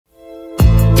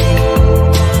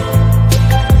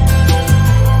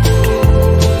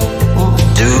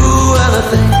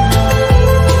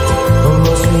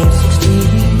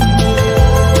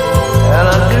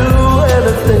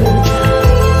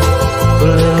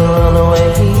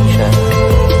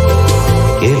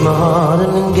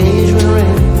engagement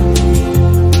ring.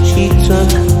 She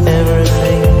took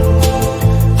everything,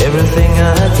 everything I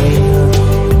gave her.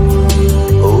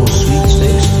 Oh, sweet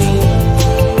 16.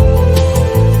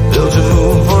 Built a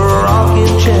moon for a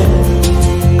rocking chair.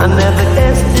 I never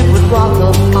guessed it would rock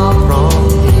up far from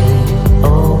here.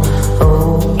 Oh,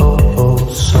 oh, oh, oh.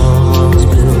 Someone's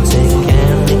built a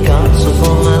candy castle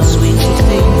for my sweet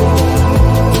 16.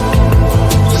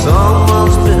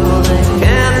 Someone's built a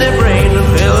candy brain to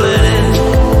fill it in.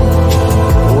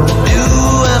 Would do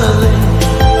anything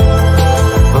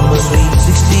for my sweet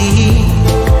 16.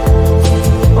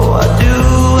 Oh, I'd do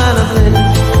anything.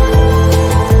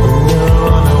 A little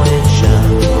runaway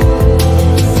child.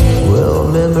 Well,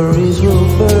 memories will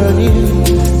burn you.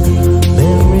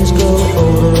 Memories grow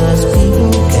older as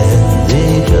people can.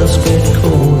 They just get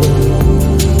colder,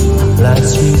 like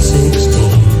sweet 16.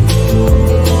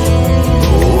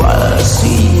 Oh, I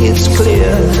see it's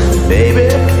clear, baby,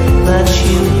 that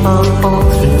you are all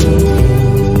through here.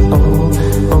 Oh,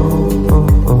 oh,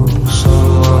 oh, oh.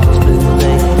 Someone's built a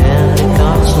candy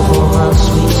castle for my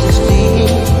sweet 16.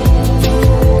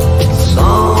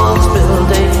 Someone's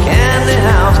built a candy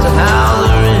house to house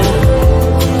her in.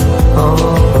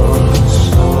 Oh, oh.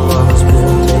 Someone's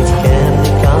built a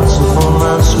candy castle for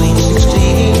my sweet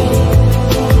 16.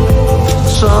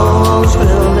 Someone's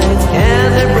built a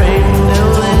candy brain to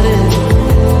fill it in.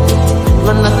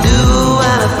 When I do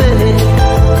anything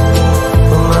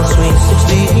for my sweet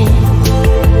 16.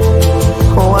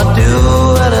 Oh, I do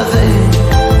anything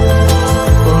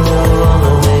for a little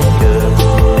runaway girl.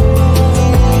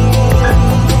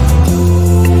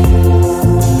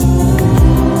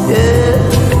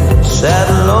 Yeah, sad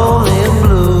and lonely and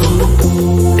blue.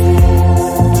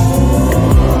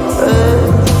 Hey,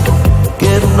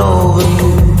 getting over you.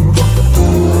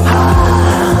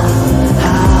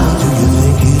 How do you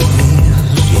think it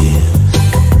feels? Yeah.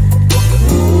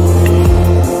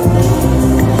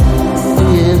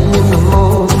 Yeah, in the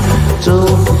morning, so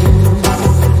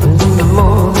in the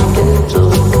morning, get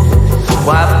over.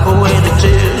 Wipe away the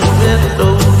tears, get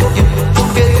over. You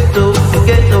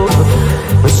get over.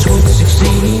 My sweet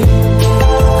 16. Oh,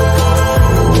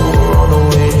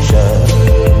 runaway child.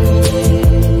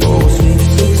 Oh, sweet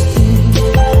 16.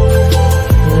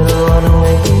 Little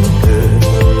runaway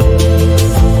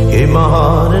girl. Gave my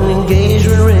heart an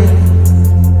engagement ring.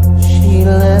 She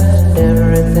left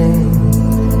everything,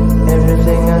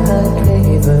 everything I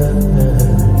gave her.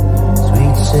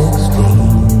 Sweet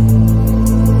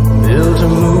 16. Built a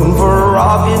moon for a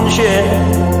rocking chair.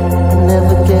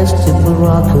 Never guessed it would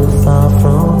rock her far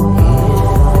from here.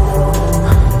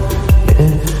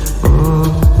 Yeah. Oh,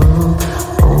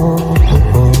 oh, oh.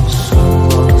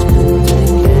 Someone's built a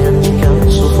candy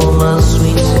castle for my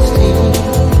sweet 16.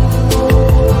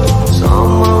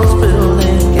 Someone's built a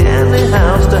candy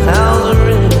house to house her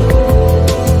in.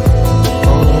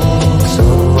 Oh,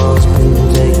 someone's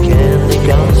built a candy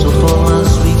castle for my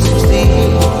sweet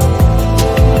 16.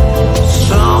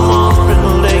 Someone's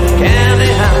built a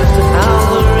candy house to house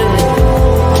her in.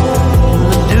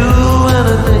 I'd do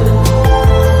anything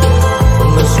for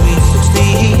my sweet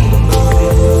 16.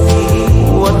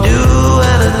 Oh, I'd do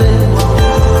anything.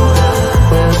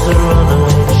 Where's the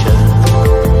runaway child?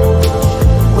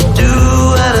 I'd do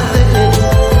anything.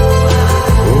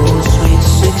 Oh, sweet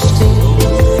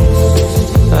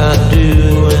 16. I'd do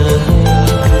anything.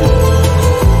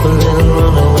 A little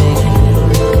runaway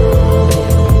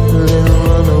girl. A little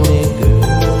runaway girl.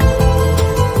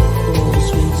 Oh,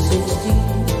 sweet 16.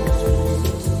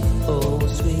 Oh,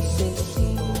 sweet 16.